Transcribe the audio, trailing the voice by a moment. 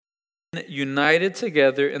united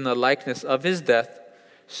together in the likeness of his death,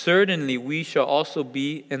 certainly we shall also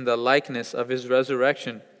be in the likeness of his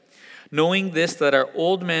resurrection. Knowing this, that our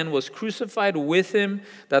old man was crucified with him,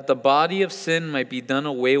 that the body of sin might be done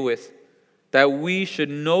away with, that we should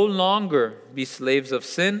no longer be slaves of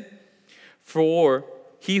sin. For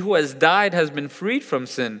he who has died has been freed from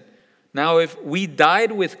sin. Now if we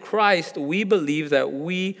died with Christ, we believe that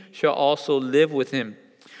we shall also live with him,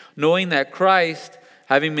 knowing that Christ,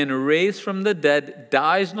 having been raised from the dead,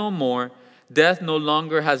 dies no more. Death no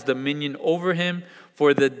longer has dominion over him.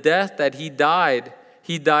 For the death that he died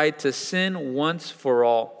to sin once for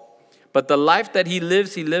all. But the life that he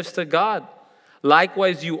lives to God.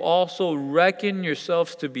 Likewise, you also reckon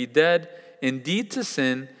yourselves to be dead, indeed to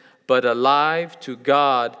sin, but alive to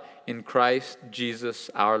God in Christ Jesus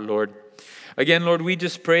our Lord. Again, Lord, we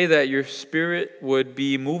just pray that your Spirit would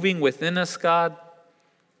be moving within us, God.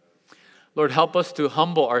 Lord, help us to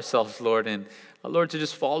humble ourselves, Lord, and Lord, to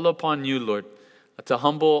just fall upon you, Lord, to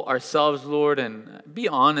humble ourselves, Lord, and be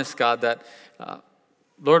honest, God, that,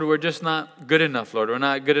 Lord, we're just not good enough, Lord. We're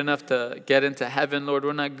not good enough to get into heaven, Lord.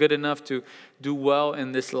 We're not good enough to do well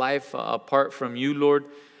in this life apart from you, Lord.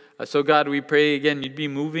 So, God, we pray again, you'd be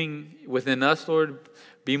moving within us, Lord.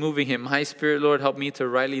 Be moving in my spirit, Lord. Help me to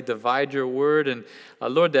rightly divide your word, and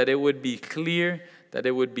Lord, that it would be clear, that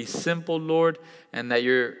it would be simple, Lord, and that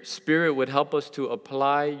your Spirit would help us to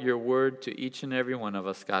apply your word to each and every one of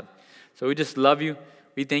us, God. So we just love you.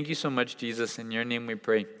 We thank you so much, Jesus. In your name we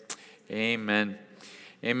pray. Amen.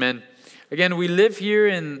 Amen. Again, we live here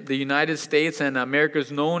in the United States, and America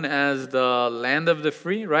is known as the land of the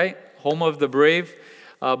free, right? Home of the brave.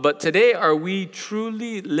 But today, are we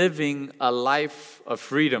truly living a life of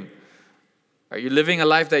freedom? Are you living a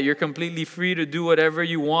life that you're completely free to do whatever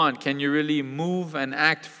you want? Can you really move and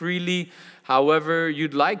act freely however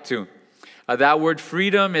you'd like to? That word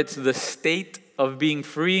freedom, it's the state of being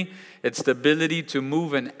free. It's the ability to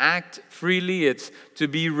move and act freely. It's to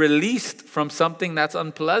be released from something that's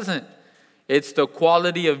unpleasant. It's the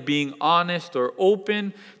quality of being honest or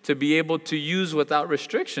open to be able to use without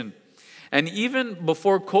restriction. And even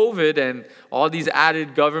before COVID and all these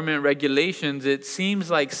added government regulations, it seems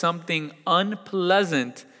like something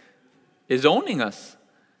unpleasant is owning us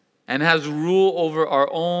and has rule over our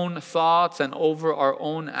own thoughts and over our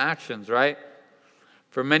own actions, right?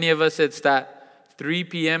 For many of us, it's that 3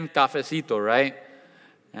 p.m. cafecito, right?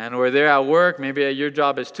 And we're there at work. Maybe at your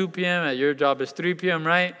job is 2 p.m., at your job is 3 p.m.,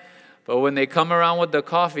 right? But when they come around with the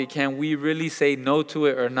coffee, can we really say no to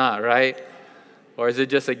it or not, right? Or is it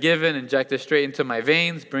just a given, inject it straight into my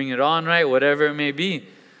veins, bring it on, right? Whatever it may be.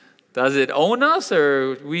 Does it own us,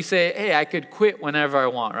 or we say, hey, I could quit whenever I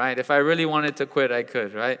want, right? If I really wanted to quit, I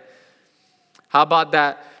could, right? How about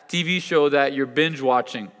that TV show that you're binge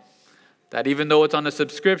watching? That even though it's on a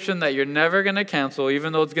subscription that you're never going to cancel,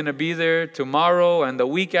 even though it's going to be there tomorrow and the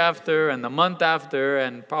week after and the month after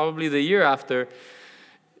and probably the year after,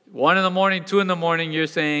 1 in the morning, 2 in the morning, you're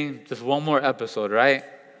saying, just one more episode, right?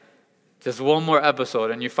 Just one more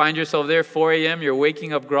episode. And you find yourself there 4 a.m., you're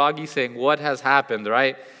waking up groggy saying, what has happened,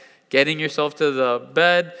 right? Getting yourself to the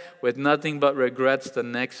bed with nothing but regrets the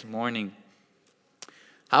next morning.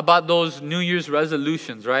 How about those New Year's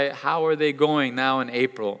resolutions, right? How are they going now in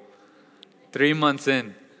April? 3 months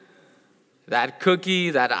in. That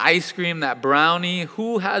cookie, that ice cream, that brownie,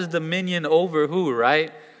 who has dominion over who,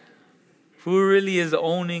 right? Who really is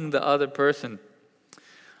owning the other person?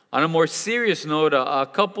 On a more serious note, a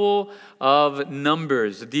couple of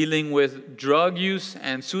numbers dealing with drug use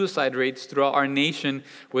and suicide rates throughout our nation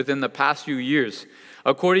within the past few years.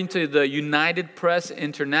 According to the United Press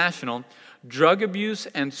International, drug abuse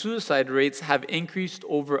and suicide rates have increased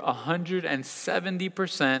over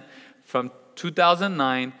 170% from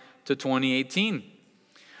 2009 to 2018.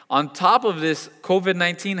 On top of this,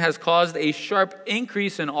 COVID-19 has caused a sharp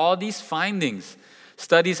increase in all these findings.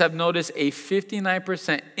 Studies have noticed a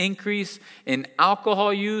 59% increase in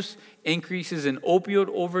alcohol use, increases in opioid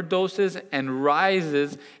overdoses, and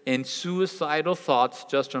rises in suicidal thoughts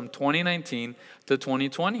just from 2019 to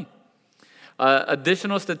 2020.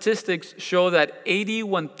 Additional statistics show that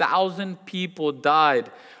 81,000 people died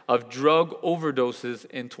of drug overdoses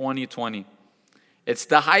in 2020. It's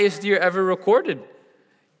the highest year ever recorded,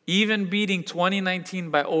 even beating 2019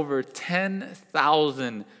 by over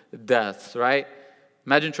 10,000 deaths, right?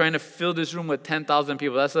 Imagine trying to fill this room with 10,000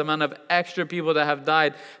 people. That's the amount of extra people that have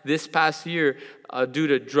died this past year due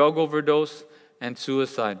to drug overdose and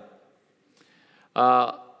suicide.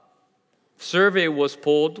 Survey was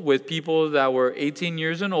pulled with people that were 18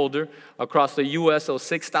 years and older across the U.S., so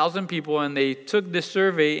 6,000 people, and they took this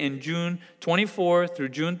survey in June 24th through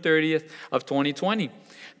June 30th of 2020.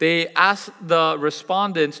 They asked the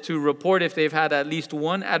respondents to report if they've had at least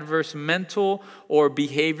one adverse mental or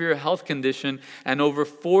behavioral health condition, and over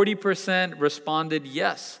 40% responded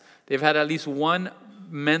yes. They've had at least one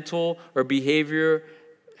mental or behavior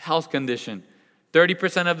health condition.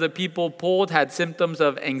 30% of the people polled had symptoms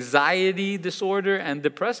of anxiety disorder and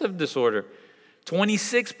depressive disorder.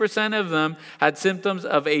 26% of them had symptoms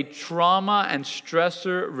of a trauma and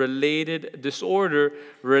stressor-related disorder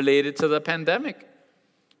related to the pandemic.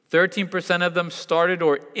 13% of them started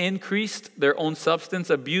or increased their own substance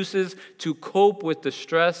abuses to cope with the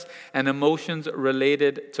stress and emotions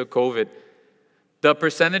related to COVID. The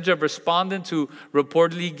percentage of respondents who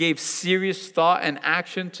reportedly gave serious thought and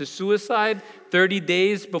action to suicide 30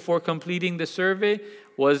 days before completing the survey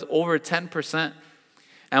was over 10%.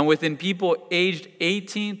 And within people aged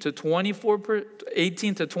 18 to 24,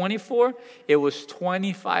 it was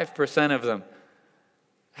 25% of them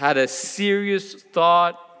had a serious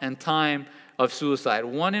thought and time of suicide.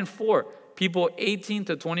 1 in 4 people 18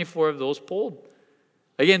 to 24 of those polled.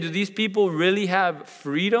 Again, do these people really have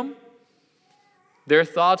freedom? Their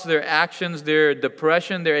thoughts, their actions, their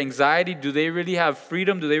depression, their anxiety, do they really have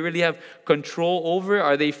freedom? Do they really have control over it?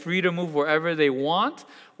 Are they free to move wherever they want?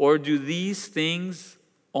 Or do these things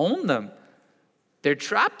own them? They're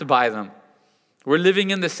trapped by them. We're living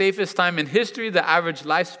in the safest time in history. The average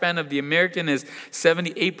lifespan of the American is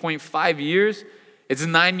 78.5 years. It's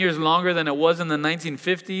 9 years longer than it was in the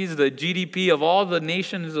 1950s. The GDP of all the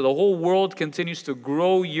nations of the whole world continues to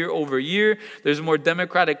grow year over year. There's more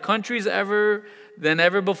democratic countries than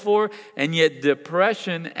ever before. And yet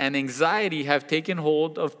depression and anxiety have taken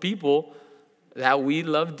hold of people that we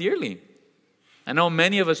love dearly. I know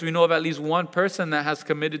many of us, we know of at least one person that has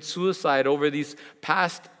committed suicide over these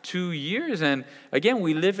past 2 years. And again,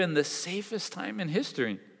 we live in the safest time in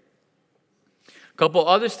history. A couple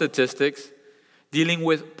other statistics dealing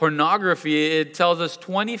with pornography. It tells us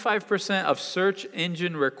 25% of search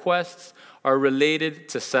engine requests are related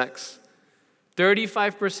to sex.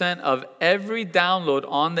 35% of every download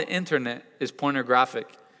on the internet is pornographic.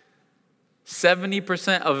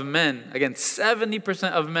 70% of men, again,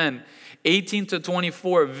 70% of men 18 to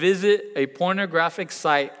 24 visit a pornographic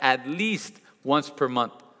site at least once per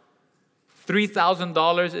month.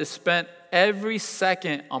 $3,000 is spent every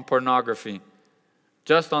second on pornography,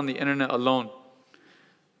 just on the internet alone.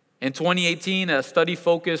 In 2018, a study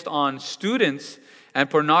focused on students and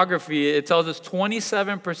pornography. It tells us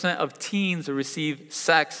 27% of teens receive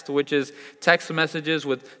sext, which is text messages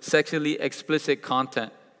with sexually explicit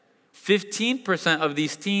content. 15% of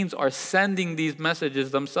these teens are sending these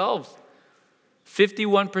messages themselves.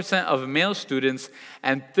 51% of male students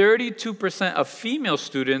and 32% of female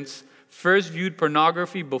students first viewed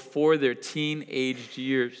pornography before their teen-aged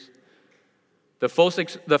years. The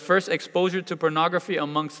first exposure to pornography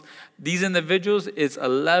amongst these individuals is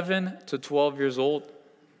 11 to 12 years old.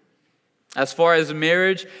 As far as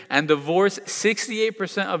marriage and divorce,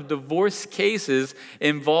 68% of divorce cases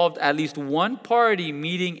involved at least one party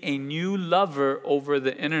meeting a new lover over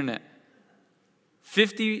the internet.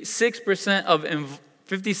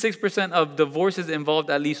 56% of divorces involved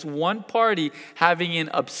at least one party having an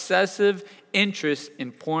obsessive interest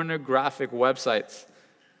in pornographic websites.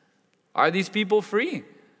 Are these people free?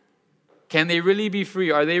 Can they really be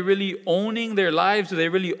free? Are they really owning their lives? Do they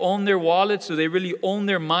really own their wallets? Do they really own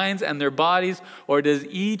their minds and their bodies? Or does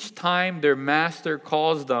each time their master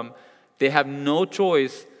calls them, they have no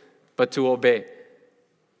choice but to obey?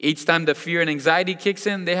 Each time the fear and anxiety kicks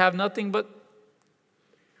in, they have nothing but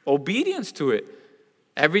obedience to it.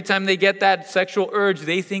 Every time they get that sexual urge,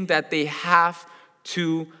 they think that they have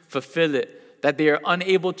to fulfill it, that they are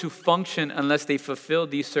unable to function unless they fulfill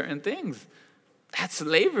these certain things. That's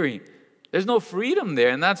slavery. There's no freedom there.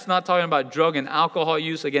 And that's not talking about drug and alcohol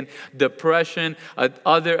use, again, depression,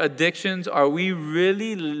 other addictions. Are we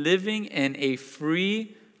really living in a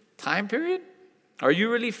free time period? Are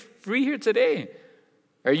you really free here today?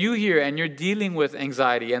 Are you here and you're dealing with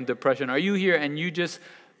anxiety and depression? Are you here and you just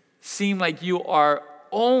seem like you are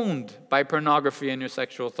owned by pornography and your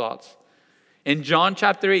sexual thoughts? In John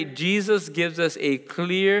chapter 8, Jesus gives us a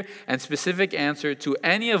clear and specific answer to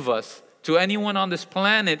any of us, to anyone on this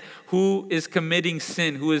planet who is committing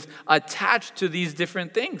sin, who is attached to these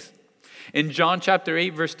different things. In John chapter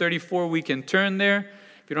 8, verse 34, we can turn there.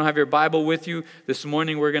 If you don't have your Bible with you, this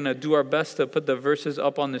morning we're going to do our best to put the verses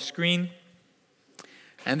up on the screen.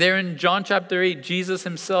 And there in John chapter 8, Jesus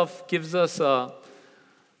himself gives us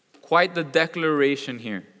quite the declaration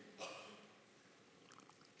here.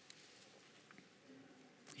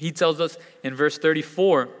 He tells us in verse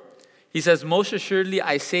 34, He says, most assuredly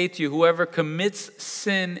I say to you, whoever commits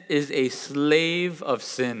sin is a slave of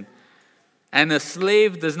sin. And a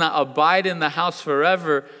slave does not abide in the house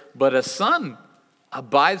forever, but a son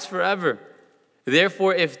abides forever.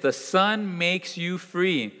 Therefore, if the Son makes you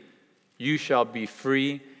free, you shall be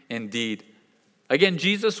free indeed. Again,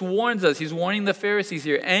 Jesus warns us. He's warning the Pharisees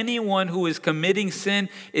here. Anyone who is committing sin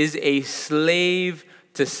is a slave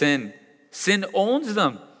to sin. Sin owns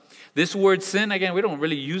them. This word sin, again, we don't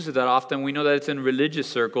really use it that often. We know that it's in religious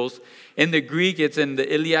circles. In the Greek, it's in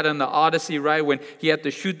the Iliad and the Odyssey, right? When he had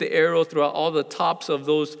to shoot the arrow throughout all the tops of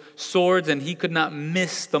those swords and he could not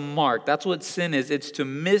miss the mark. That's what sin is. It's to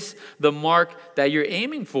miss the mark that you're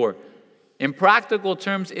aiming for. In practical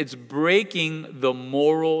terms, it's breaking the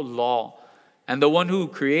moral law. And the one who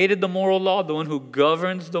created the moral law, the one who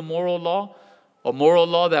governs the moral law, a moral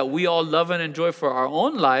law that we all love and enjoy for our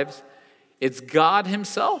own lives, it's God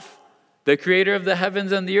himself. The creator of the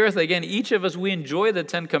heavens and the earth. Again, each of us, we enjoy the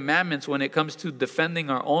 10 Commandments when it comes to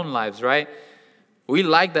defending our own lives, right? We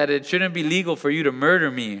like that it shouldn't be legal for you to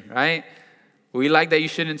murder me, right? We like that you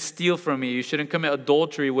shouldn't steal from me. You shouldn't commit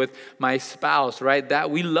adultery with my spouse, right?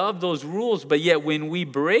 That we love those rules, but yet when we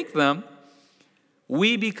break them,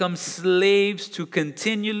 we become slaves to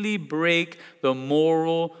continually break the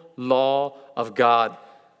moral law of God.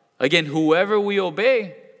 Again, whoever we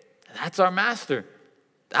obey, that's our master.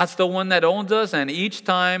 That's the one that owns us. And each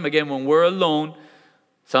time, again, when we're alone,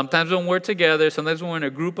 sometimes when we're together, sometimes when we're in a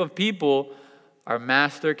group of people, our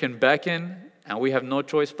master can beckon and we have no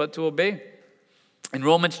choice but to obey. In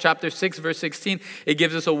Romans chapter 6, verse 16, it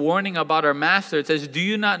gives us a warning about our master. It says, do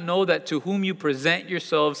you not know that to whom you present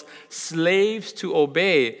yourselves slaves to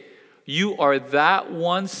obey, you are that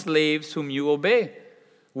one slaves whom you obey,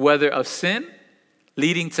 whether of sin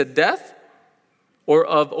leading to death or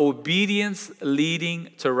of obedience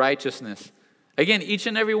leading to righteousness. Again, each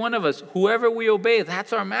and every one of us, whoever we obey,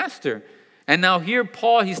 that's our master. And now here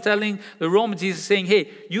Paul, he's telling the Romans, he's saying, hey,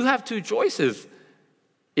 you have two choices.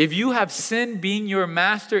 If you have sin being your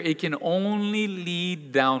master, it can only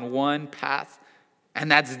lead down one path, and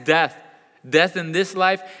that's death. Death in this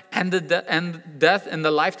life and death in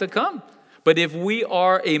the life to come. But if we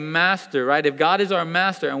are a master, right? If God is our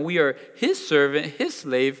master and we are his servant, his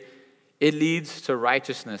slave, it leads to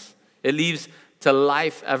righteousness. It leads to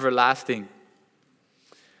life everlasting.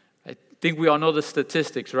 I think we all know the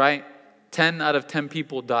statistics, right? 10 out of 10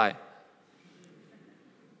 people die.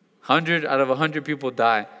 100 out of 100 people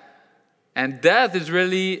die. And death is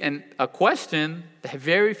really a question that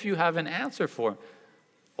very few have an answer for.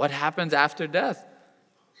 What happens after death?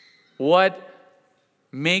 What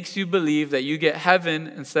makes you believe that you get heaven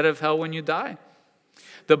instead of hell when you die?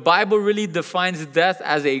 The Bible really defines death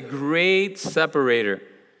as a great separator.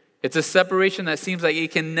 It's a separation that seems like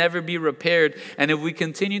it can never be repaired. And if we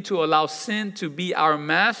continue to allow sin to be our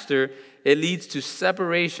master, it leads to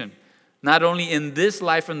separation. Not only in this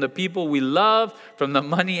life from the people we love, from the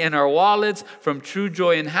money in our wallets, from true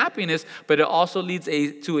joy and happiness, but it also leads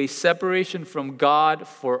to a separation from God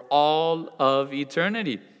for all of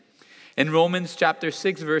eternity. In Romans chapter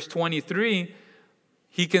 6, verse 23,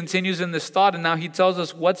 he continues in this thought, and now he tells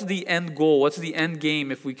us what's the end goal, what's the end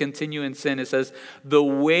game if we continue in sin. It says, the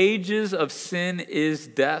wages of sin is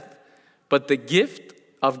death, but the gift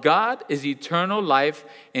of God is eternal life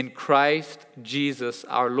in Christ Jesus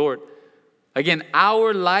our Lord. Again,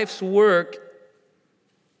 our life's work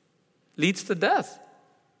leads to death.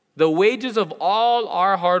 The wages of all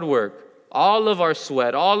our hard work, all of our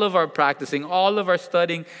sweat, all of our practicing, all of our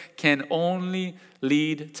studying can only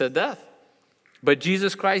lead to death. But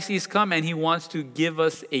Jesus Christ, he's come and he wants to give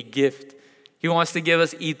us a gift. He wants to give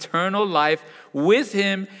us eternal life with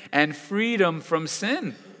him and freedom from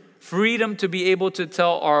sin. Freedom to be able to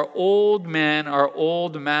tell our old man, our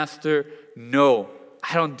old master, no,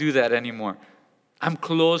 I don't do that anymore. I'm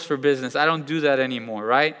closed for business. I don't do that anymore,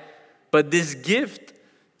 right? But this gift,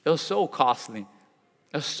 it was so costly.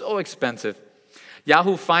 It was so expensive.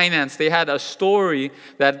 Yahoo Finance, they had a story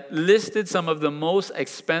that listed some of the most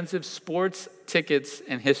expensive sports tickets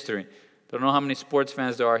in history. Don't know how many sports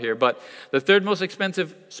fans there are here, but the third most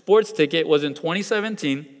expensive sports ticket was in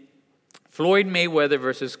 2017, Floyd Mayweather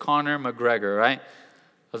versus Conor McGregor, right?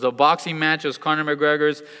 It was a boxing match. It was Conor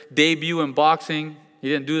McGregor's debut in boxing. He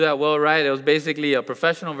didn't do that well, right? It was basically a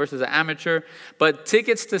professional versus an amateur. But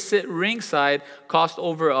tickets to sit ringside cost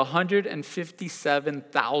over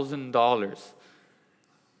 $157,000.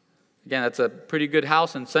 Again, that's a pretty good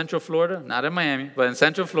house in Central Florida. Not in Miami, but in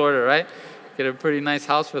Central Florida, right? Get a pretty nice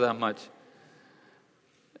house for that much.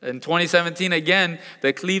 In 2017, again,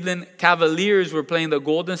 the Cleveland Cavaliers were playing the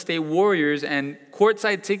Golden State Warriors, and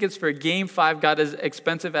courtside tickets for Game 5 got as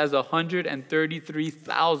expensive as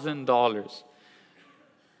 $133,000.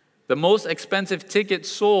 The most expensive ticket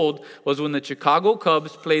sold was when the Chicago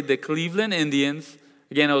Cubs played the Cleveland Indians.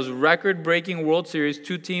 Again, it was record-breaking World Series,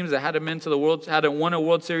 two teams that hadn't won a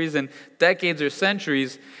World Series in decades or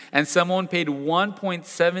centuries, and someone paid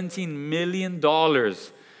 $1.17 million to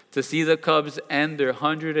see the Cubs end their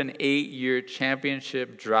 108-year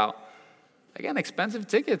championship drought. Again, expensive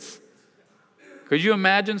tickets. Could you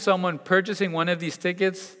imagine someone purchasing one of these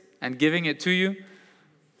tickets and giving it to you,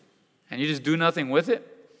 and you just do nothing with it?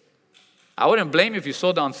 I wouldn't blame you if you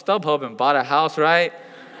sold it on StubHub and bought a house, right?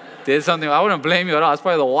 Did something. I wouldn't blame you at all. It's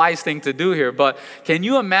probably the wise thing to do here. But can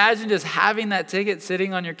you imagine just having that ticket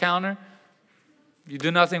sitting on your counter? You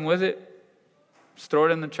do nothing with it. Just throw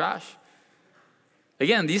it in the trash.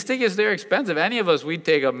 Again, these tickets, they're expensive. Any of us, we'd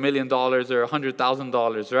take $1 million or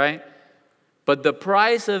 $100,000, right? But the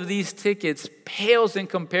price of these tickets pales in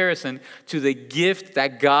comparison to the gift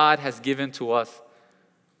that God has given to us.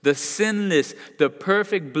 The sinless, the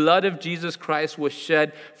perfect blood of Jesus Christ was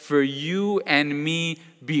shed for you and me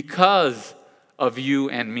because of you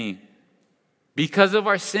and me. Because of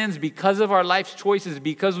our sins, because of our life's choices,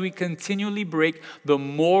 because we continually break the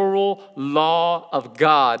moral law of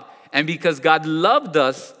God, and because God loved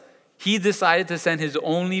us, He decided to send His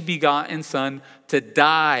only begotten Son to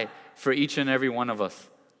die for each and every one of us.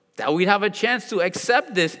 That we'd have a chance to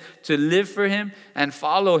accept this, to live for Him and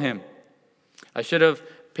follow Him. I should have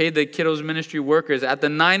paid the kiddos ministry workers. At the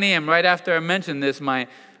 9 a.m., right after I mentioned this, my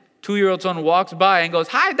 2-year-old son walks by and goes,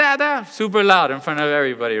 "Hi, Dada," super loud in front of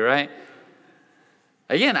everybody, right?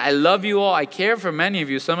 Again, I love you all. I care for many of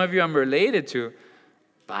you. Some of you I'm related to.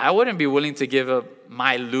 But I wouldn't be willing to give up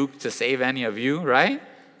my Luke to save any of you, right?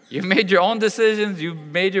 You made your own decisions. You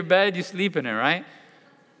made your bed. You sleep in it, right?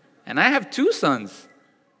 And I have 2 sons.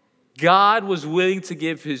 God was willing to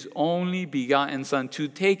give His only begotten Son to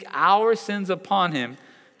take our sins upon Him,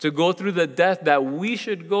 to go through the death that we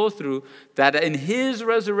should go through, that in His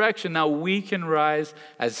resurrection now we can rise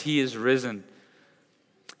as He is risen.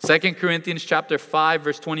 2 Corinthians chapter 5,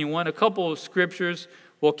 verse 21, a couple of scriptures.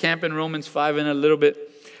 We'll camp in Romans 5 in a little bit.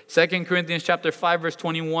 2 Corinthians chapter 5, verse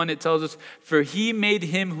 21, it tells us, "For He made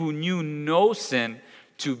Him who knew no sin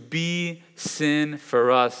to be sin for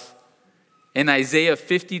us." In Isaiah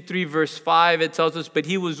 53, verse 5, it tells us, "But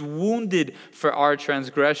He was wounded for our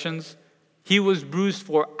transgressions. He was bruised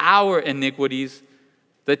for our iniquities.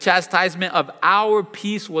 The chastisement of our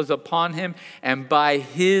peace was upon Him, and by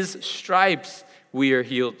His stripes we are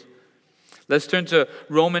healed." Let's turn to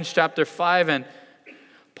Romans chapter 5, and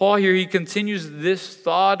Paul here, he continues this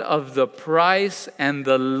thought of the price and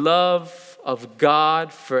the love of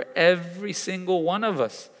God for every single one of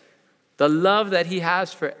us. The love that He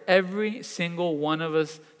has for every single one of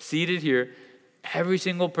us seated here, every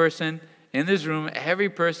single person in this room, every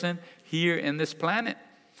person here in this planet.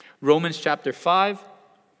 Romans chapter 5,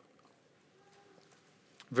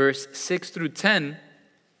 verse 6 through 10,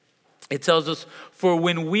 it tells us, "For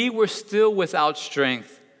when we were still without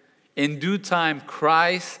strength, in due time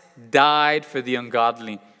Christ died for the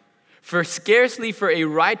ungodly. For scarcely for a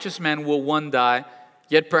righteous man will one die,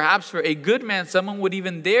 yet perhaps for a good man someone would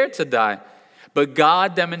even dare to die. But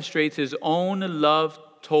God demonstrates His own love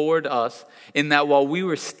toward us, in that while we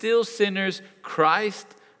were still sinners, Christ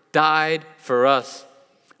died for us.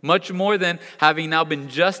 Much more than, having now been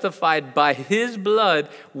justified by His blood,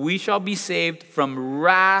 we shall be saved from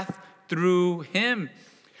wrath through Him.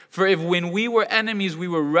 For if when we were enemies, we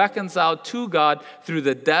were reconciled to God through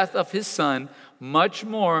the death of His Son, much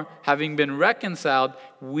more, having been reconciled,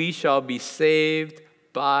 we shall be saved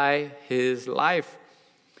by His life."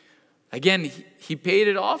 Again, He paid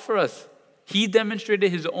it all for us. He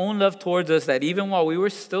demonstrated His own love towards us, that even while we were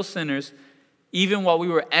still sinners, even while we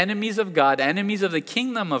were enemies of God, enemies of the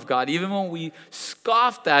kingdom of God, even when we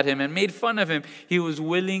scoffed at Him and made fun of Him, He was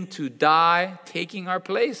willing to die, taking our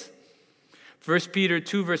place. 1 Peter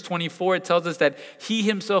 2, verse 24, it tells us that He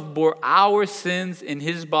Himself bore our sins in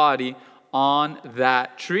His body on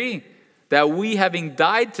that tree, that we, having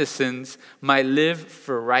died to sins, might live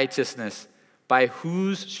for righteousness, by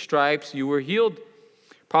whose stripes you were healed.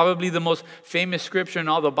 Probably the most famous scripture in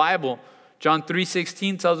all the Bible. John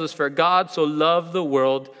 3:16 tells us, "For God so loved the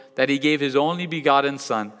world that He gave His only begotten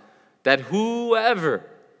Son, that whoever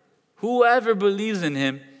believes in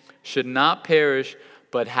Him should not perish,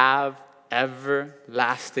 but have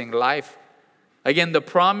everlasting life." Again, the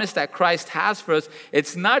promise that Christ has for us,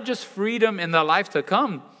 it's not just freedom in the life to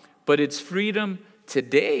come, but it's freedom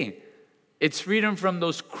today. It's freedom from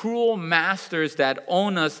those cruel masters that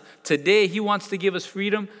own us today. He wants to give us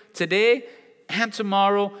freedom today and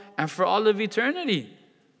tomorrow and for all of eternity.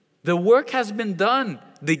 The work has been done.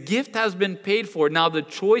 The gift has been paid for. Now the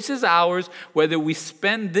choice is ours, whether we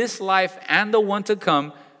spend this life and the one to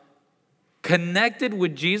come connected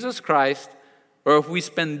with Jesus Christ, or if we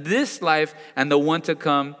spend this life and the one to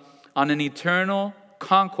come on an eternal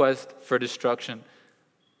conquest for destruction.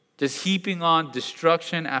 Just heaping on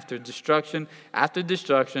destruction after destruction after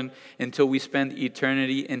destruction until we spend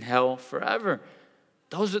eternity in hell forever.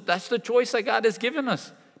 That's the choice that God has given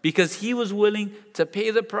us, because He was willing to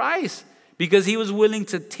pay the price, because He was willing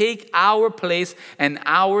to take our place and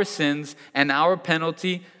our sins and our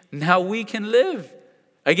penalty. Now we can live.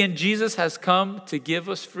 Again, Jesus has come to give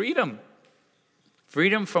us freedom.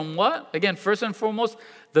 Freedom from what? Again, first and foremost,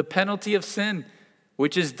 the penalty of sin,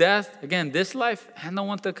 which is death. Again, this life and the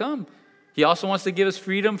one to come. He also wants to give us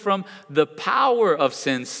freedom from the power of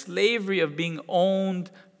sin, slavery of being owned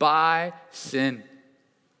by sin.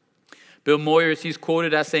 Bill Moyers, he's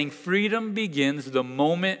quoted as saying, freedom begins the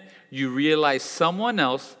moment you realize someone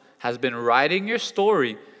else has been writing your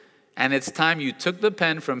story, and it's time you took the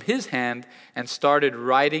pen from his hand and started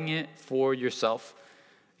writing it for yourself.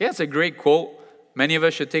 Yeah, it's a great quote. Many of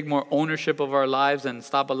us should take more ownership of our lives and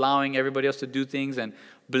stop allowing everybody else to do things and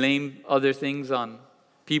blame other things on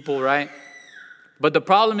people, right? But the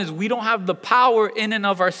problem is we don't have the power in and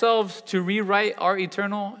of ourselves to rewrite our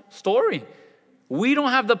eternal story. We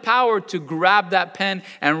don't have the power to grab that pen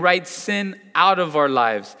and write sin out of our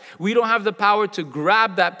lives. We don't have the power to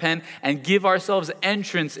grab that pen and give ourselves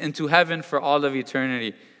entrance into heaven for all of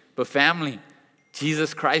eternity. But family,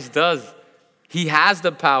 Jesus Christ does. He has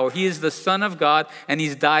the power. He is the Son of God, and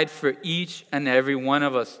He's died for each and every one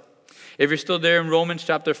of us. If you're still there in Romans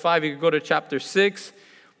chapter 5, you can go to chapter 6.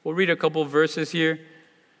 We'll read a couple verses here.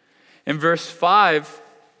 In verse 5,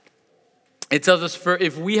 it tells us, "For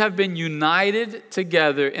if we have been united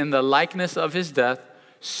together in the likeness of His death,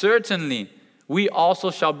 certainly we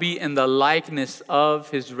also shall be in the likeness of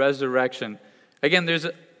His resurrection." Again,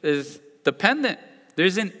 there's dependent.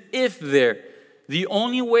 There's an if there. The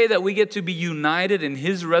only way that we get to be united in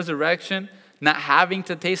His resurrection, not having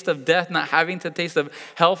to taste of death, not having to taste of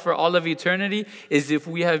hell for all of eternity, is if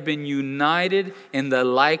we have been united in the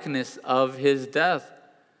likeness of His death.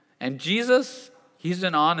 And Jesus, He's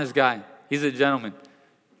an honest guy. He's a gentleman.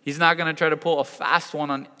 He's not going to try to pull a fast one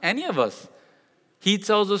on any of us. He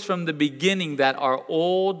tells us from the beginning that our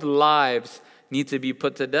old lives need to be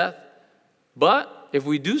put to death. But if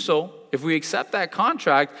we do so, if we accept that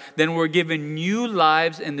contract, then we're given new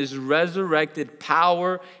lives in this resurrected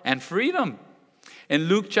power and freedom. In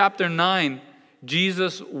Luke chapter 9,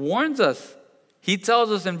 Jesus warns us. He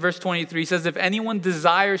tells us in verse 23, He says, "If anyone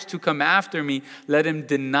desires to come after me, let him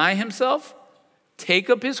deny himself, take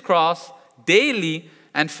up his cross daily,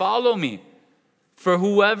 and follow me. For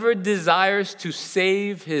whoever desires to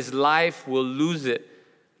save his life will lose it.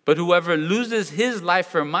 But whoever loses his life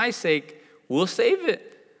for my sake will save it.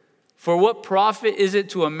 For what profit is it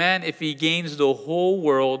to a man if he gains the whole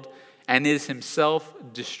world and is himself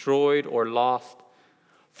destroyed or lost?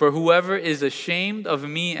 For whoever is ashamed of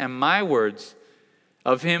me and my words,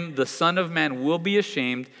 of him the Son of Man will be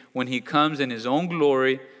ashamed when He comes in His own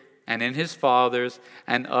glory and in His Father's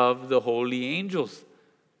and of the holy angels."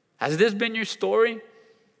 Has this been your story?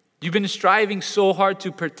 You've been striving so hard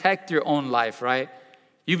to protect your own life, right?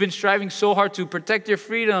 You've been striving so hard to protect your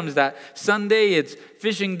freedoms that Sunday it's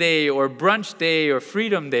fishing day or brunch day or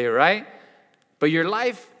freedom day, right? But your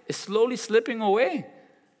life is slowly slipping away.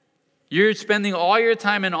 You're spending all your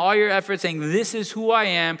time and all your effort saying, this is who I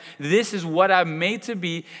am, this is what I'm made to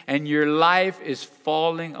be, and your life is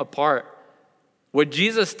falling apart. What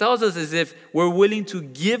Jesus tells us is if we're willing to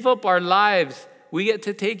give up our lives, we get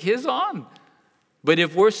to take His on. But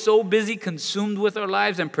if we're so busy consumed with our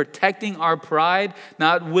lives and protecting our pride,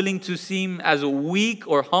 not willing to seem as weak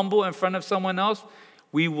or humble in front of someone else,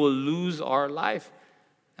 we will lose our life.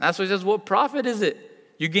 And that's what He says, what profit is it?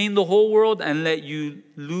 You gain the whole world and let you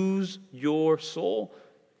lose your soul.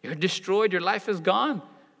 You're destroyed. Your life is gone.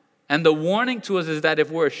 And the warning to us is that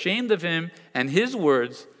if we're ashamed of Him and His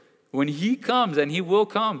words, when He comes, and He will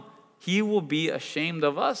come, He will be ashamed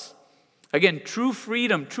of us. Again, true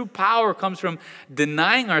freedom, true power comes from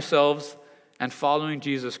denying ourselves and following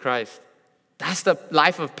Jesus Christ. That's the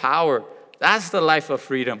life of power. That's the life of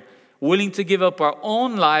freedom. Willing to give up our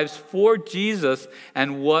own lives for Jesus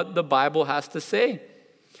and what the Bible has to say.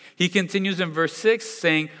 He continues in verse 6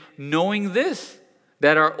 saying, "Knowing this,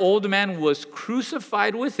 that our old man was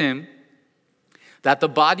crucified with Him, that the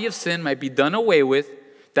body of sin might be done away with,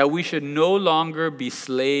 that we should no longer be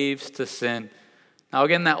slaves to sin. Now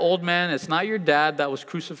again, that old man, it's not your dad that was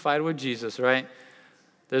crucified with Jesus, right?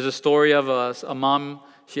 There's a story of a mom.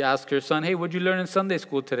 She asked her son, hey, what'd you learn in Sunday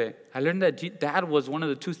school today? I learned that dad was one of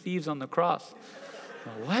the two thieves on the cross.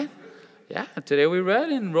 What? Yeah, today we read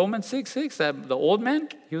in Romans 6:6 that the old man,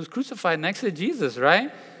 he was crucified next to Jesus, right?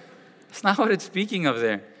 That's not what it's speaking of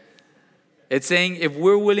there. It's saying if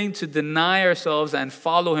we're willing to deny ourselves and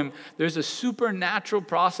follow him, there's a supernatural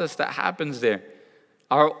process that happens there.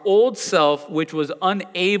 Our old self, which was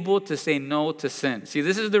unable to say no to sin. See,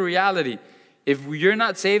 this is the reality. If you're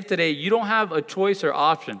not saved today, you don't have a choice or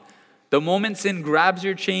option. The moment sin grabs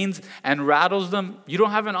your chains and rattles them, you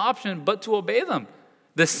don't have an option but to obey them.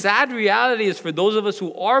 The sad reality is for those of us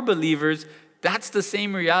who are believers, that's the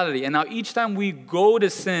same reality. And now each time we go to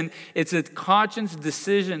sin, it's a conscious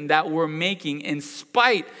decision that we're making in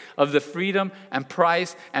spite of the freedom and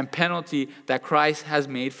price and penalty that Christ has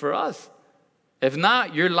made for us. If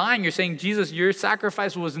not, you're lying. You're saying, Jesus, your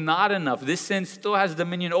sacrifice was not enough. This sin still has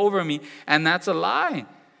dominion over me, and that's a lie.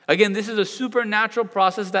 Again, this is a supernatural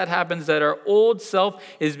process that happens, that our old self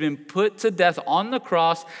has been put to death on the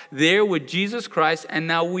cross there with Jesus Christ, and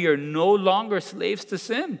now we are no longer slaves to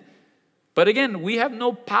sin. But again, we have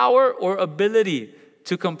no power or ability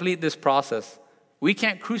to complete this process. We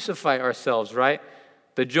can't crucify ourselves, right?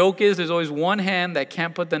 The joke is there's always one hand that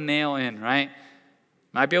can't put the nail in, right?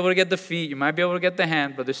 Might be able to get the feet, you might be able to get the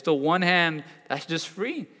hand, but there's still one hand that's just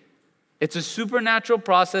free. It's a supernatural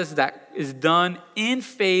process that is done in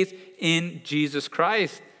faith in Jesus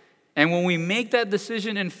Christ. And when we make that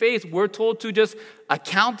decision in faith, we're told to just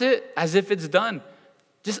account it as if it's done.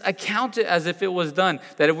 Just account it as if it was done.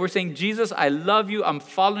 That if we're saying, Jesus, I love you, I'm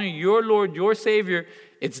following your Lord, your Savior,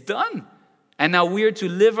 it's done. And now we are to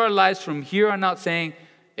live our lives from here on out saying,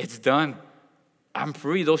 it's done. I'm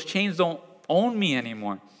free. Those chains don't own me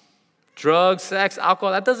anymore. Drugs, sex,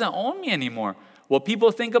 alcohol, that doesn't own me anymore. What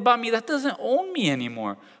people think about me, that doesn't own me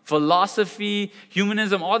anymore. Philosophy,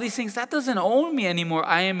 humanism, all these things, that doesn't own me anymore.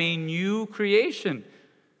 I am a new creation.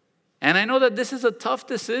 And I know that this is a tough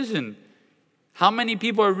decision. How many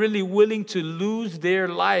people are really willing to lose their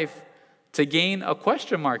life to gain a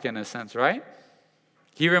question mark in a sense, right?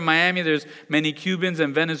 Here in Miami, there's many Cubans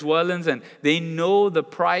and Venezuelans, and they know the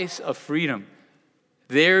price of freedom.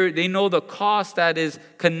 They know the cost that is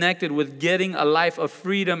connected with getting a life of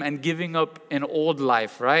freedom and giving up an old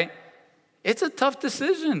life, right? It's a tough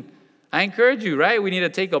decision. I encourage you, right? We need to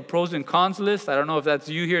take a pros and cons list. I don't know if that's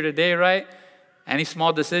you here today, right? Any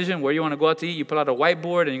small decision, where you want to go out to eat, you pull out a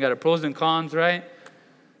whiteboard and you got a pros and cons, right?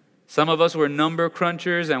 Some of us were number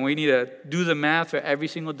crunchers and we need to do the math for every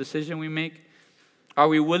single decision we make. Are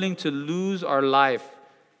we willing to lose our life,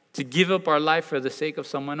 to give up our life for the sake of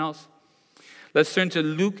someone else? Let's turn to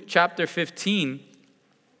Luke chapter 15.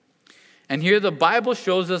 And here the Bible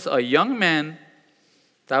shows us a young man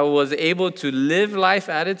that was able to live life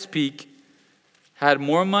at its peak, had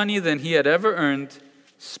more money than he had ever earned,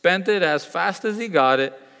 spent it as fast as he got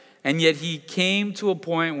it, and yet he came to a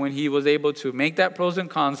point when he was able to make that pros and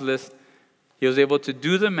cons list. He was able to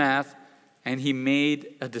do the math, and he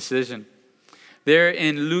made a decision. There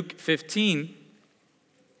in Luke 15,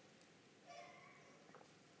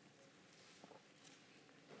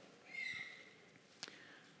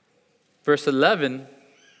 verse 11,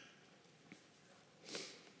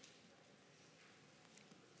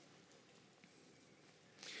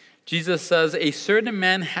 Jesus says, a certain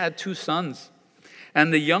man had 2 sons,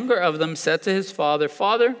 and the younger of them said to his father,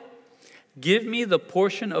 Father, give me the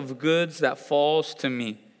portion of goods that falls to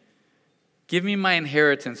me. Give me my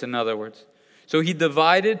inheritance, in other words. So he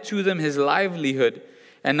divided to them his livelihood.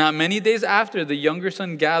 And not many days after, the younger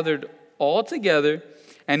son gathered all together,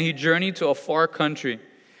 and he journeyed to a far country,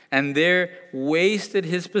 and there wasted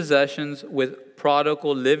his possessions with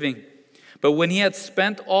prodigal living. But when he had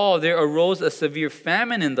spent all, there arose a severe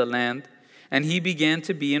famine in the land, and he began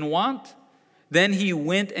to be in want. Then he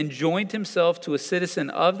went and joined himself to a citizen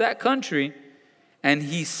of that country, and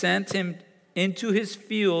he sent him into his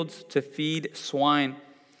fields to feed swine.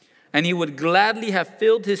 And he would gladly have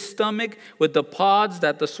filled his stomach with the pods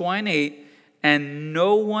that the swine ate, and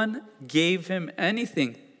no one gave him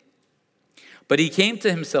anything. But he came to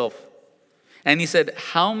himself, and he said,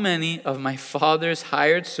 how many of my father's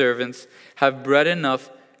hired servants have bread enough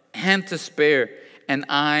and to spare, and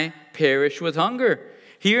I perish with hunger?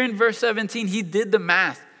 Here in verse 17, he did the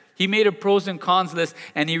math. He made a pros and cons list,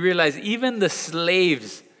 and he realized even the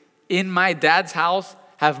slaves in my dad's house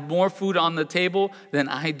have more food on the table than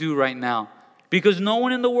I do right now, because no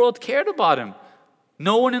one in the world cared about him.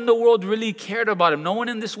 No one in the world really cared about him. No one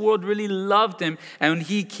in this world really loved him. And when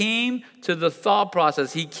he came to the thought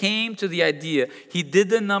process, he came to the idea, he did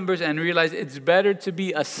the numbers and realized it's better to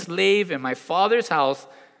be a slave in my Father's house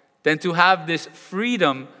than to have this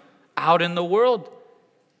freedom out in the world.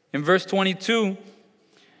 In verse 20, it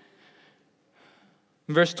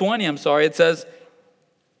says,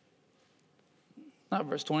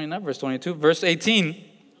 verse 18,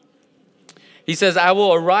 he says, I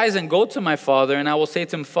will arise and go to my father, and I will say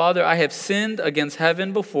to him, Father, I have sinned against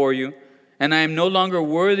heaven before you, and I am no longer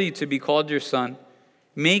worthy to be called your son.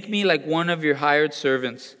 Make me like one of your hired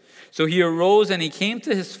servants. So he arose and he came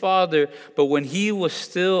to his father, but when he was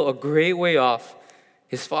still a great way off,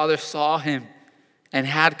 his father saw him and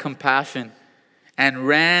had compassion, and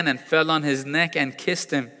ran and fell on his neck and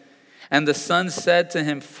kissed him. And the son said to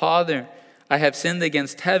him, Father, I have sinned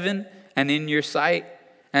against heaven and in your sight,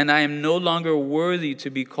 and I am no longer worthy to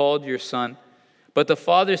be called your son. But the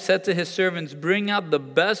father said to his servants, Bring out the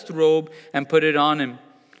best robe and put it on him,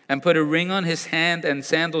 and put a ring on his hand and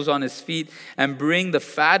sandals on his feet, and bring the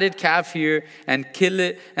fatted calf here and kill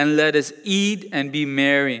it, and let us eat and be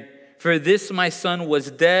merry. For this my son was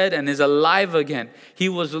dead and is alive again. He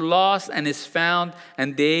was lost and is found,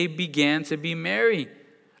 and they began to be merry.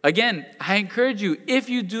 Again, I encourage you, if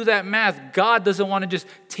you do that math, God doesn't want to just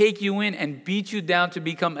take you in and beat you down to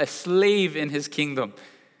become a slave in his kingdom.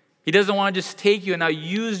 He doesn't want to just take you and now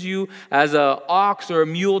use you as an ox or a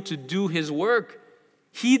mule to do his work.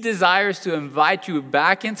 He desires to invite you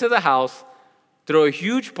back into the house, throw a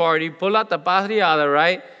huge party, pull out the parrillada,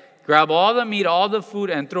 right? Grab all the meat, all the food,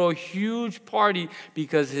 and throw a huge party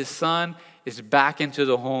because his son is back into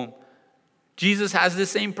the home. Jesus has the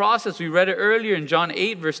same process. We read it earlier in John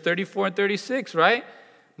 8, verse 34 and 36, right?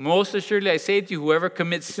 Most assuredly I say to you, whoever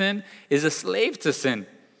commits sin is a slave to sin.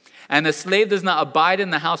 And a slave does not abide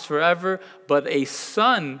in the house forever, but a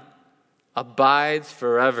son abides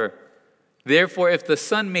forever. Therefore, if the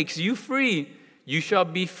Son makes you free, you shall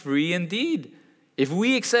be free indeed. If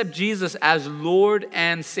we accept Jesus as Lord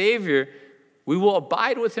and Savior, we will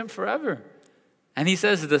abide with him forever. And he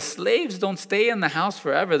says the slaves don't stay in the house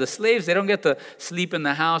forever. The slaves, they don't get to sleep in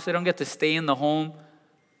the house. They don't get to stay in the home.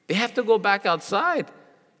 They have to go back outside.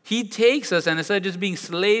 He takes us, and instead of just being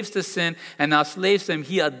slaves to sin and now slaves to him,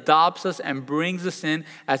 he adopts us and brings us in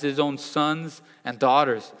as his own sons and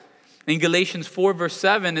daughters. In Galatians 4, verse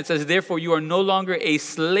 7, it says, Therefore you are no longer a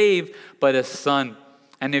slave, but a son.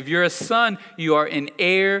 And if you're a son, you are an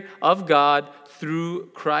heir of God through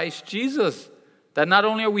Christ Jesus. That not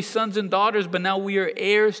only are we sons and daughters, but now we are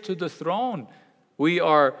heirs to the throne. We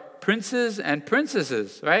are princes and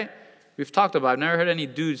princesses, right? We've talked about it. I've never heard any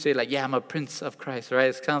dude say like, yeah, I'm a prince of Christ, right?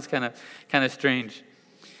 It sounds kind of strange.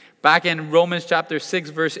 Back in Romans chapter 6,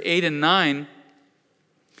 verse 8 and 9,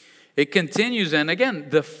 it continues. And again,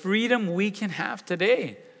 the freedom we can have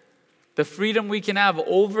today, the freedom we can have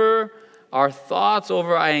over our thoughts,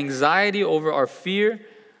 over our anxiety, over our fear,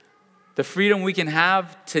 the freedom we can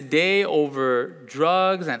have today over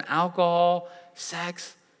drugs and alcohol,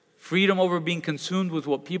 sex, freedom over being consumed with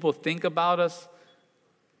what people think about us.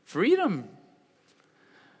 Freedom.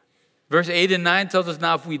 Verse 8 and 9 tells us,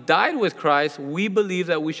 Now if we died with Christ, we believe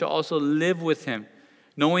that we shall also live with him,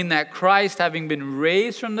 knowing that Christ, having been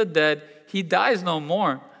raised from the dead, he dies no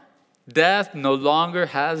more. Death no longer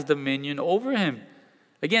has dominion over him.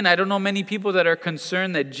 Again, I don't know many people that are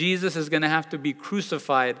concerned that Jesus is going to have to be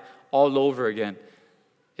crucified all over again.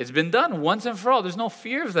 It's been done once and for all. There's no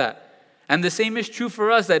fear of that. And the same is true for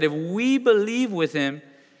us, that if we believe with him,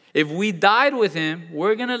 if we died with him,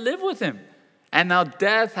 we're going to live with him. And now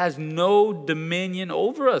death has no dominion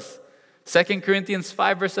over us. 2 Corinthians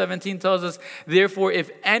 5 verse 17 tells us, Therefore, if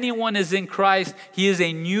anyone is in Christ, he is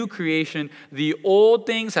a new creation. The old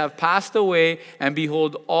things have passed away, and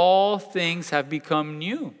behold, all things have become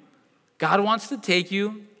new. God wants to take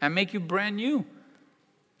you and make you brand new.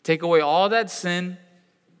 Take away all that sin,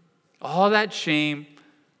 all that shame,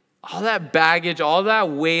 all that baggage, all that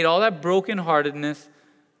weight, all that brokenheartedness,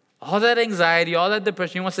 all that anxiety, all that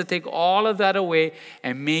depression. He wants to take all of that away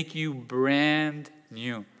and make you brand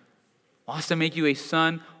new. He wants to make you a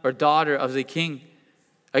son or daughter of the King.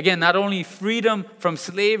 Again, not only freedom from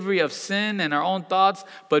slavery of sin and our own thoughts,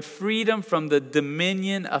 but freedom from the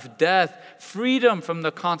dominion of death, freedom from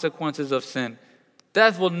the consequences of sin.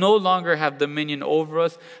 Death will no longer have dominion over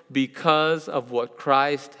us because of what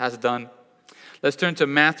Christ has done. Let's turn to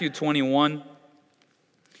Matthew 21.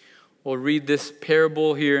 We'll read this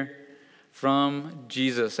parable here from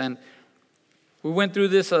Jesus. And we went through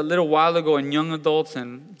this a little while ago in young adults,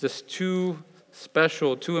 and just too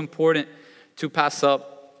special, too important to pass up.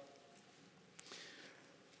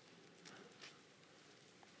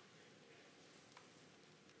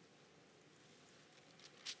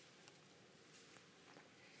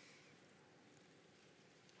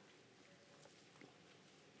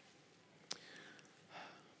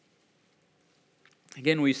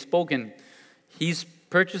 Again, we've spoken. He's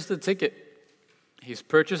purchased the ticket. He's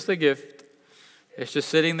purchased the gift. It's just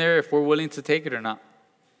sitting there if we're willing to take it or not.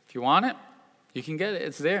 If you want it, you can get it.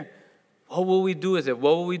 It's there. What will we do with it?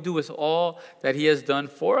 What will we do with all that he has done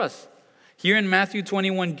for us? Here in Matthew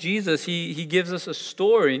 21, Jesus, he gives us a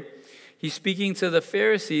story. He's speaking to the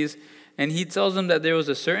Pharisees, and he tells them that there was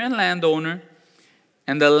a certain landowner,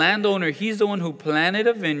 and the landowner, he's the one who planted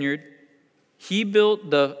a vineyard. He built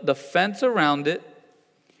the fence around it.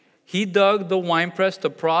 He dug the winepress to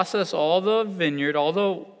process all the vineyard, all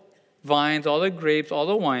the vines, all the grapes, all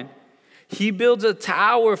the wine. He builds a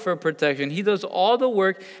tower for protection. He does all the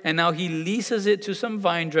work, and now he leases it to some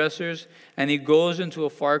vine dressers, and he goes into a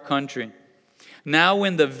far country. Now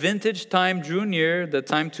when the vintage time drew near, the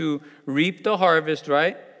time to reap the harvest,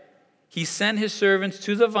 right? He sent his servants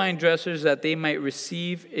to the vine dressers that they might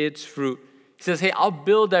receive its fruit. He says, hey, I'll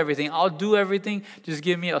build everything. I'll do everything. Just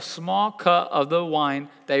give me a small cut of the wine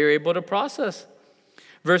that you're able to process.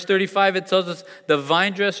 Verse 35, it tells us, the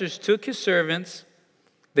vine dressers took his servants.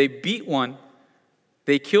 They beat one,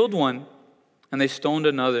 they killed one, and they stoned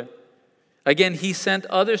another. Again, he sent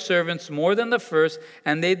other servants more than the first,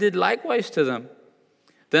 and they did likewise to them.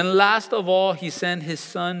 Then last of all, he sent his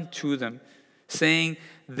son to them, saying,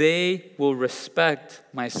 they will respect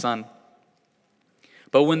my son.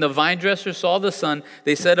 But when the vine dressers saw the son,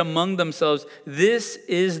 they said among themselves, this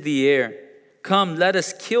is the heir. Come, let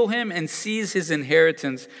us kill him and seize his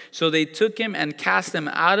inheritance. So they took him and cast him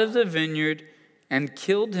out of the vineyard and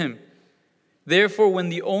killed him. Therefore, when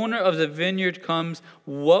the owner of the vineyard comes,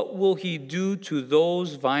 what will he do to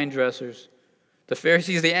those vine dressers? The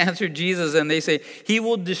Pharisees, they answered Jesus and they say, he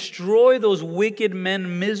will destroy those wicked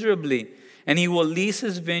men miserably, and he will lease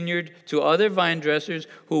his vineyard to other vine dressers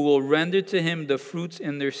who will render to him the fruits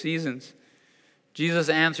in their seasons. Jesus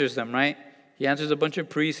answers them, right? He answers a bunch of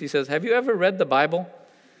priests. He says, have you ever read the Bible?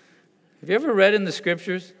 Have you ever read in the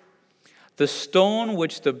scriptures? The stone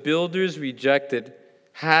which the builders rejected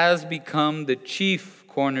has become the chief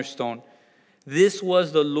cornerstone. This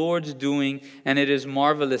was the Lord's doing, and it is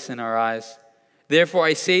marvelous in our eyes. Therefore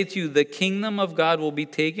I say to you, the kingdom of God will be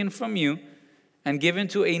taken from you and given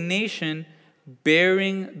to a nation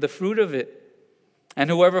bearing the fruit of it. And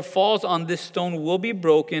whoever falls on this stone will be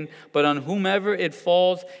broken, but on whomever it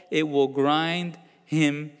falls, it will grind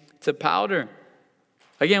him to powder.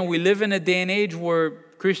 Again, we live in a day and age where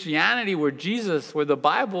Christianity, where Jesus, where the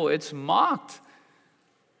Bible, it's mocked.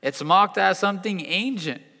 It's mocked as something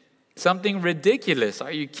ancient, something ridiculous.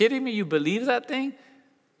 Are you kidding me? You believe that thing?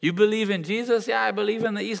 You believe in Jesus? Yeah, I believe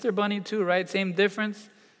in the Easter Bunny too, right? Same difference.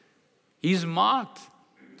 He's mocked.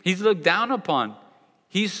 He's looked down upon.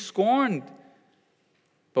 He's scorned.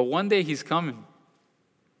 But one day he's coming.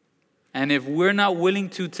 And if we're not willing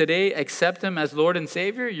to today accept him as Lord and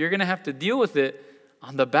Savior, you're going to have to deal with it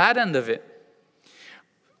on the bad end of it.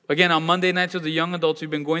 Again, on Monday nights with the young adults, we've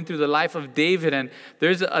been going through the life of David. And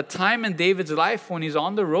there's a time in David's life when he's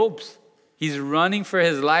on the ropes. He's running for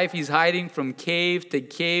his life. He's hiding from cave to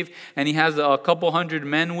cave. And he has a couple hundred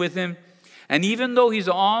men with him. And even though he's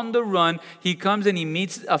on the run, he comes and he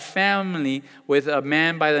meets a family with a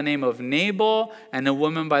man by the name of Nabal and a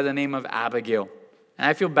woman by the name of Abigail. And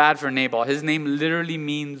I feel bad for Nabal. His name literally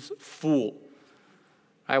means fool.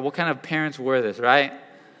 Right? What kind of parents were this, right?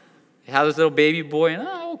 They have this little baby boy, and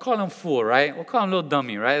we'll call him fool, right? We'll call him little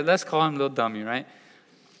dummy, right? Let's call him little dummy, right?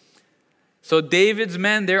 So David's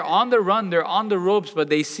men, they're on the run, they're on the ropes, but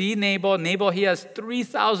they see Nabal. Nabal, he has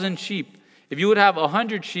 3,000 sheep. If you would have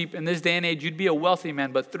 100 sheep in this day and age, you'd be a wealthy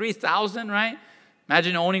man. But 3,000, right?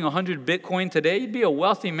 Imagine owning 100 Bitcoin today. You'd be a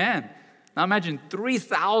wealthy man. Now imagine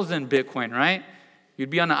 3,000 Bitcoin, right? You'd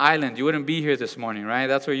be on an island. You wouldn't be here this morning, right?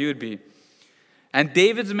 That's where you'd be. And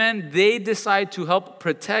David's men, they decide to help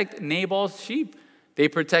protect Nabal's sheep. They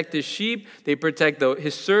protect his sheep. They protect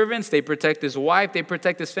his servants. They protect his wife. They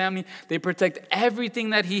protect his family. They protect everything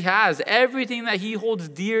that he has, everything that he holds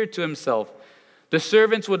dear to himself. The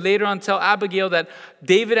servants would later on tell Abigail that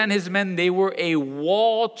David and his men, they were a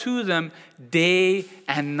wall to them day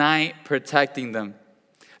and night protecting them.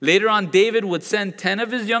 Later on, David would send 10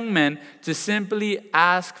 of his young men to simply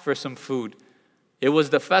ask for some food. It was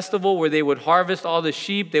the festival where they would harvest all the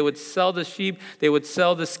sheep. They would sell the sheep. They would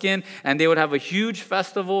sell the skin. And they would have a huge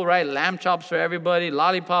festival, right? Lamb chops for everybody,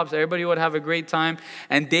 lollipops. Everybody would have a great time.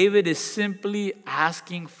 And David is simply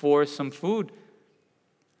asking for some food.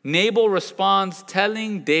 Nabal responds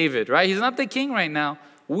telling David, right? He's not the king right now.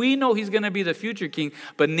 We know he's going to be the future king.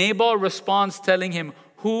 But Nabal responds telling him,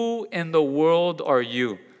 who in the world are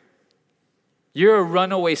you? You're a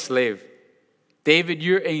runaway slave. David,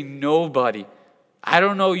 you're a nobody. I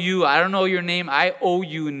don't know you. I don't know your name. I owe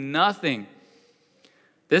you nothing.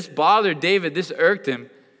 This bothered David. This irked him.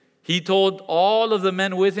 He told all of the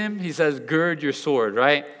men with him, he says, gird your sword,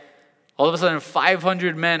 right? All of a sudden,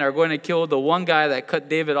 500 men are going to kill the one guy that cut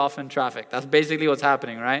David off in traffic. That's basically what's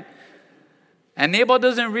happening, right? And Nabal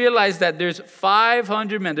doesn't realize that there's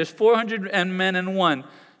 500 men. There's 400 men and one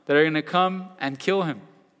that are going to come and kill him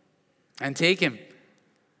and take him.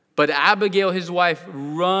 But Abigail, his wife,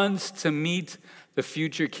 runs to meet the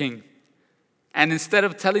future king. And instead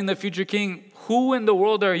of telling the future king, who in the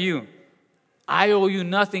world are you? I owe you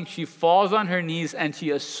nothing. She falls on her knees and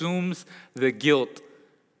she assumes the guilt.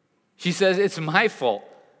 She says, it's my fault.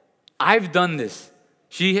 I've done this.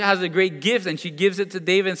 She has a great gift and she gives it to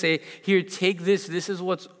David and say, here, take this. This is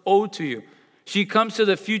what's owed to you. She comes to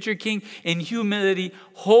the future king in humility,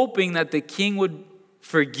 hoping that the king would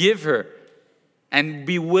forgive her and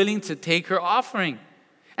be willing to take her offering.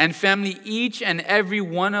 And family, each and every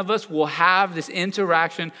one of us will have this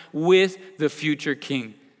interaction with the future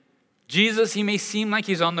king. Jesus, he may seem like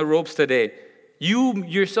he's on the ropes today. You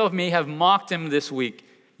yourself may have mocked him this week.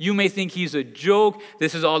 You may think he's a joke.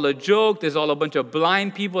 This is all a joke. There's all a bunch of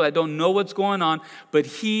blind people that don't know what's going on. But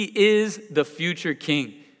he is the future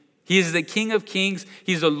king. He is the King of Kings.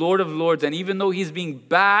 He's the Lord of Lords. And even though he's being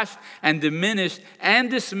bashed and diminished and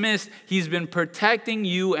dismissed, he's been protecting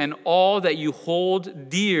you and all that you hold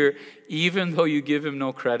dear, even though you give him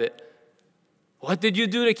no credit. What did you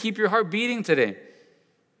do to keep your heart beating today?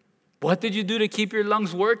 What did you do to keep your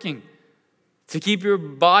lungs working? To keep your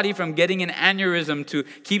body from getting an aneurysm, to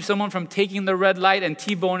keep someone from taking the red light and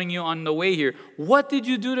T-boning you on the way here. What did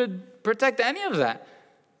you do to protect any of that?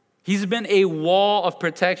 He's been a wall of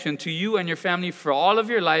protection to you and your family for all of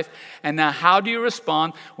your life. And now how do you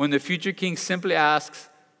respond when the future king simply asks,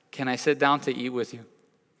 can I sit down to eat with you?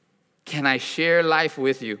 Can I share life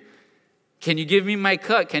with you? Can you give me my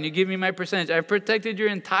cut? Can you give me my percentage? I've protected your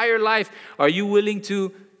entire life. Are you willing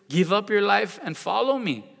to give up your life and follow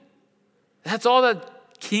me? That's all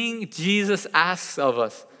that King Jesus asks of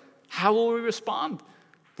us. How will we respond?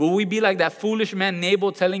 Will we be like that foolish man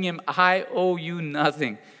Nabal telling him, I owe you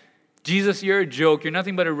nothing? Jesus, you're a joke. You're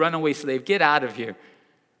nothing but a runaway slave. Get out of here.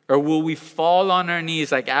 Or will we fall on our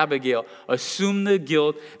knees like Abigail, assume the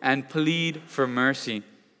guilt, and plead for mercy?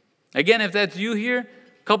 Again, if that's you here,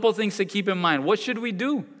 a couple things to keep in mind. What should we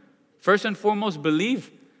do? First and foremost, believe.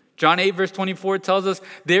 John 8 verse 24 tells us,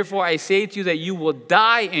 therefore I say to you that you will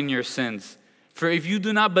die in your sins. For if you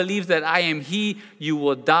do not believe that I am he, you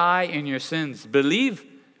will die in your sins. Believe.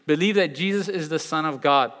 Believe that Jesus is the Son of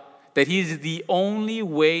God. That he's the only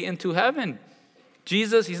way into heaven.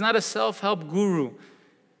 Jesus, he's not a self-help guru.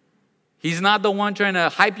 He's not the one trying to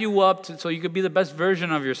hype you up so you could be the best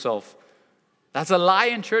version of yourself. That's a lie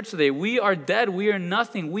in church today. We are dead. We are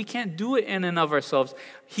nothing. We can't do it in and of ourselves.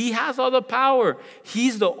 He has all the power.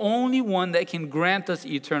 He's the only one that can grant us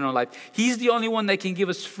eternal life. He's the only one that can give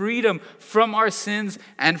us freedom from our sins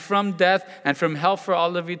and from death and from hell for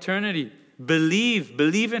all of eternity. Believe.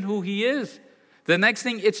 Believe in who he is. The next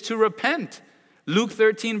thing, it's to repent. Luke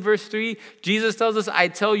 13 verse 3, Jesus tells us, I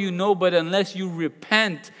tell you no, but unless you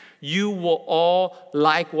repent, you will all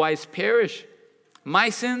likewise perish. My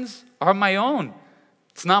sins are my own.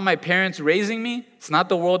 It's not my parents raising me. It's not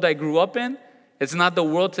the world I grew up in. It's not the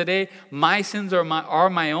world today. My sins are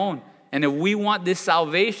my own. And if we want this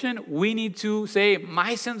salvation, we need to say,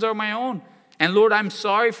 my sins are my own. And Lord, I'm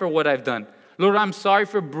sorry for what I've done. Lord, I'm sorry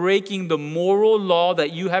for breaking the moral law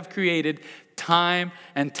that you have created time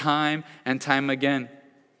and time and time again.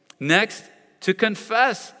 Next, to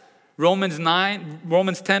confess. Romans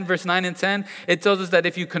 10, verse 9 and 10, it tells us that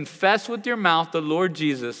if you confess with your mouth the Lord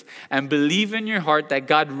Jesus and believe in your heart that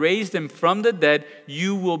God raised him from the dead,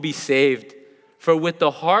 you will be saved. For with the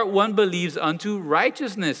heart one believes unto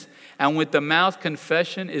righteousness, and with the mouth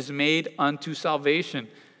confession is made unto salvation.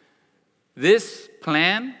 This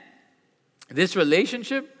plan, this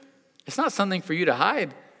relationship, it's not something for you to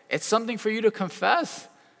hide. It's something for you to confess.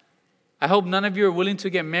 I hope none of you are willing to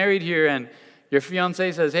get married here and your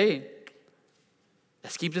fiancé says, hey,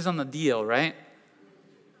 let's keep this on the DL, right?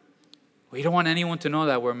 We don't want anyone to know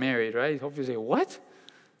that we're married, right? Hopefully you say, what?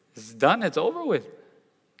 It's done, it's over with.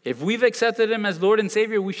 If we've accepted him as Lord and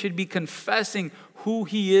Savior, we should be confessing who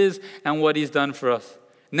he is and what he's done for us.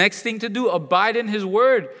 Next thing to do, abide in his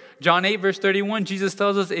word. John 8, verse 31, Jesus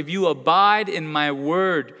tells us, if you abide in my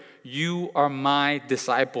word, you are my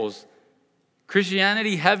disciples.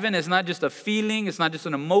 Christianity, heaven, is not just a feeling. It's not just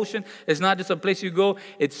an emotion. It's not just a place you go.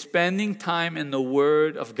 It's spending time in the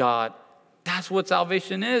Word of God. That's what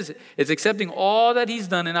salvation is. It's accepting all that he's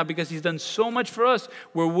done. And now because he's done so much for us,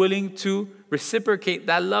 we're willing to reciprocate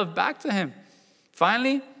that love back to him.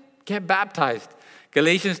 Finally, get baptized.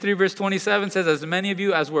 Galatians 3 verse 27 says, as many of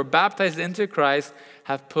you as were baptized into Christ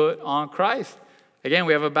have put on Christ. Again,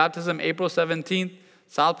 we have a baptism April 17th,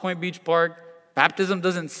 South Point Beach Park. Baptism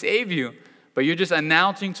doesn't save you, but you're just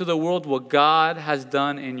announcing to the world what God has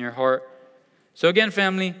done in your heart. So again,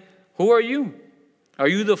 family, who are you? Are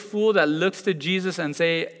you the fool that looks to Jesus and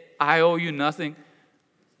say, I owe you nothing?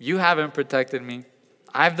 You haven't protected me.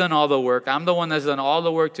 I've done all the work. I'm the one that's done all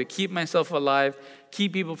the work to keep myself alive,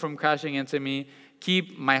 keep people from crashing into me,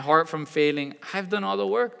 keep my heart from failing. I've done all the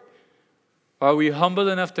work. Or are we humble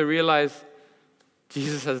enough to realize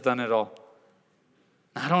Jesus has done it all?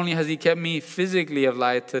 Not only has he kept me physically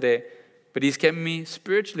alive today, but he's kept me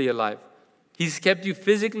spiritually alive. He's kept you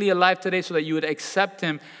physically alive today so that you would accept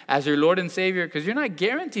him as your Lord and Savior, because you're not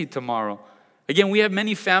guaranteed tomorrow. Again, we have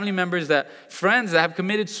many family members friends that have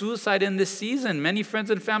committed suicide in this season. Many friends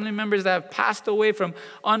and family members that have passed away from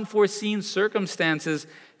unforeseen circumstances.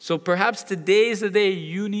 So perhaps today is the day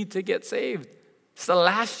you need to get saved. It's the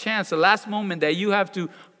last chance, the last moment that you have to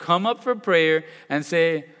come up for prayer and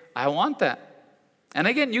say, I want that. And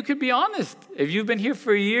again, you could be honest. If you've been here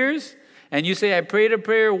for years and you say, I prayed a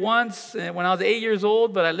prayer once when I was 8 years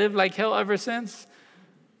old, but I lived like hell ever since,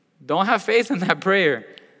 don't have faith in that prayer.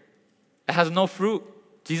 It has no fruit.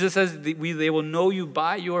 Jesus says they will know you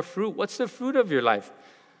by your fruit. What's the fruit of your life?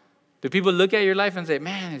 Do people look at your life and say,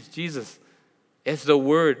 man, it's Jesus. It's the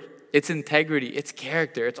word. It's integrity. It's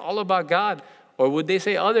character. It's all about God. Or would they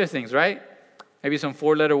say other things, right? Maybe some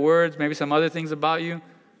 4-letter words, maybe some other things about you.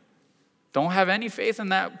 Don't have any faith in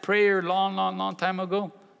that prayer long time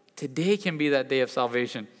ago. Today can be that day of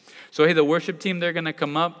salvation. So hey, the worship team, they're going to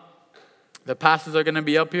come up. The pastors are going to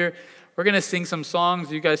be up here. We're going to sing some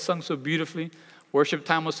songs. You guys sung so beautifully. Worship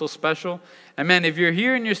time was so special. And man, if you're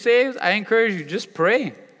here and you're saved, I encourage you, just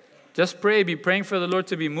pray. Just pray. Be praying for the Lord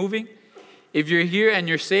to be moving. If you're here and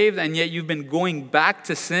you're saved and yet you've been going back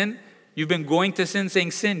to sin, you've been going to sin,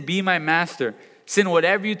 saying, sin, be my master. Sin,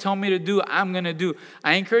 whatever you tell me to do, I'm going to do.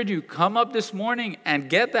 I encourage you, come up this morning and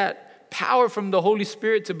get that power from the Holy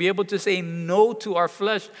Spirit to be able to say no to our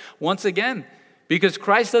flesh once again. Because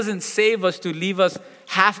Christ doesn't save us to leave us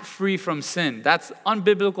half free from sin. That's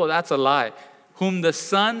unbiblical. That's a lie. Whom the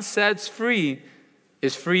Son sets free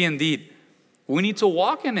is free indeed. We need to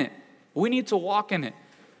walk in it. We need to walk in it.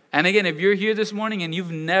 And again, if you're here this morning and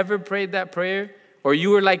you've never prayed that prayer, or you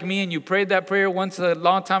were like me and you prayed that prayer once a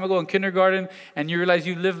long time ago in kindergarten and you realize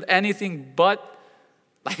you lived anything but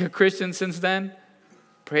like a Christian since then,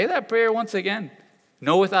 pray that prayer once again.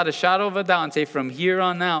 Know without a shadow of a doubt and say, from here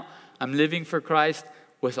on out, I'm living for Christ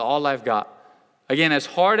with all I've got. Again, as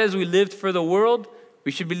hard as we lived for the world,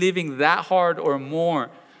 we should be living that hard or more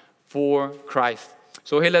for Christ.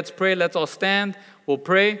 So hey, let's pray. Let's all stand. We'll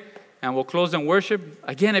pray and we'll close in worship.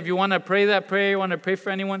 Again, if you want to pray that prayer, you want to pray for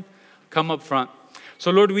anyone, come up front. So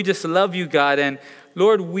Lord, we just love you, God. And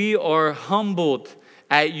Lord, we are humbled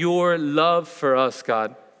at your love for us,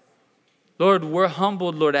 God. Lord, we're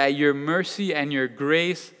humbled, Lord, at your mercy and your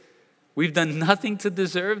grace. We've done nothing to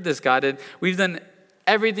deserve this, God. And we've done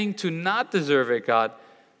everything to not deserve it, God.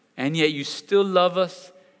 And yet you still love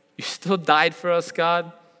us. You still died for us,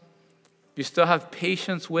 God. You still have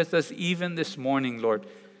patience with us even this morning, Lord.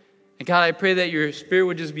 And God, I pray that your Spirit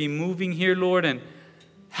would just be moving here, Lord, and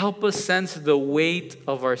help us sense the weight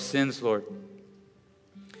of our sins, Lord.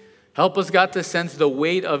 Help us, God, to sense the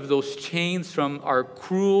weight of those chains from our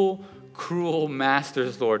cruel, cruel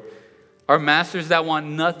masters, Lord. Our masters that want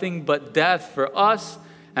nothing but death for us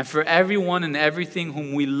and for everyone and everything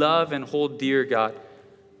whom we love and hold dear, God.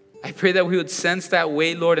 I pray that we would sense that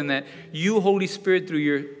weight, Lord, and that you, Holy Spirit, through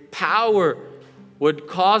your power, would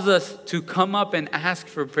cause us to come up and ask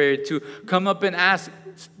for prayer, to come up and ask,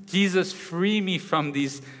 Jesus, free me from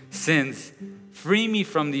these sins. Free me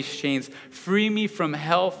from these chains. Free me from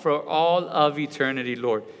hell for all of eternity,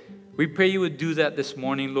 Lord. We pray you would do that this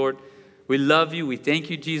morning, Lord. We love you. We thank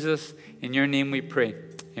you, Jesus. In your name we pray.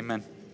 Amen.